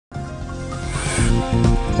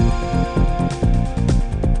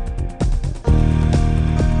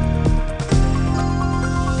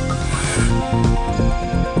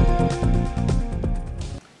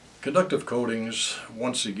Conductive coatings,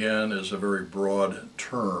 once again, is a very broad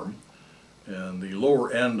term, and the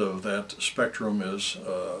lower end of that spectrum is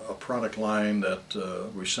a product line that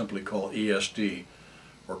we simply call ESD,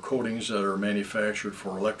 or coatings that are manufactured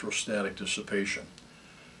for electrostatic dissipation.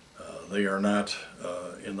 They are not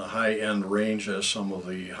in the high-end range as some of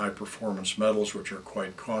the high-performance metals, which are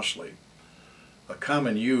quite costly. A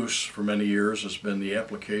common use for many years has been the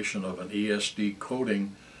application of an ESD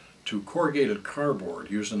coating to corrugated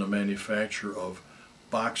cardboard used in the manufacture of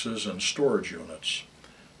boxes and storage units.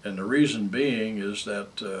 And the reason being is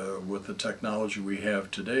that with the technology we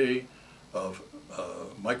have today of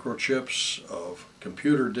microchips, of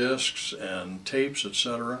computer disks and tapes,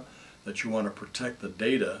 etc., that you want to protect the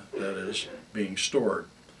data that is being stored.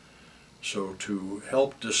 So to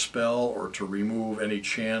help dispel or to remove any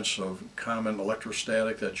chance of common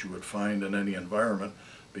electrostatic that you would find in any environment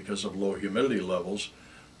because of low humidity levels,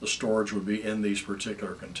 the storage would be in these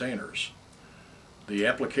particular containers. The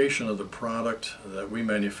application of the product that we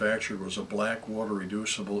manufactured was a black water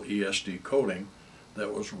reducible ESD coating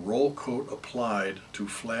that was roll coat applied to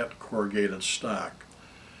flat corrugated stock.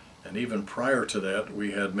 And even prior to that,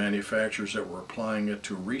 we had manufacturers that were applying it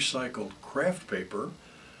to recycled craft paper,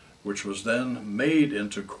 which was then made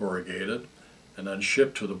into corrugated and then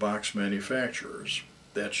shipped to the box manufacturers.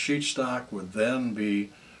 That sheet stock would then be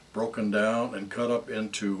broken down and cut up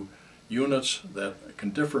into units that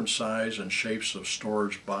in different size and shapes of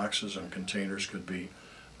storage boxes and containers could be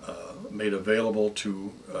made available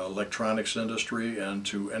to electronics industry and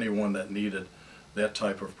to anyone that needed that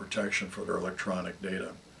type of protection for their electronic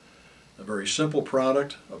data. A very simple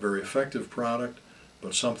product, a very effective product,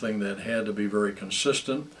 but something that had to be very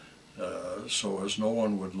consistent so as no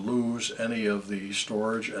one would lose any of the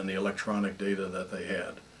storage and the electronic data that they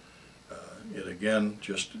had. It again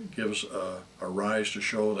just gives a rise to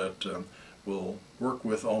show that we'll work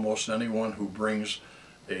with almost anyone who brings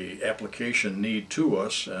an application need to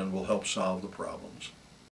us, and will help solve the problems.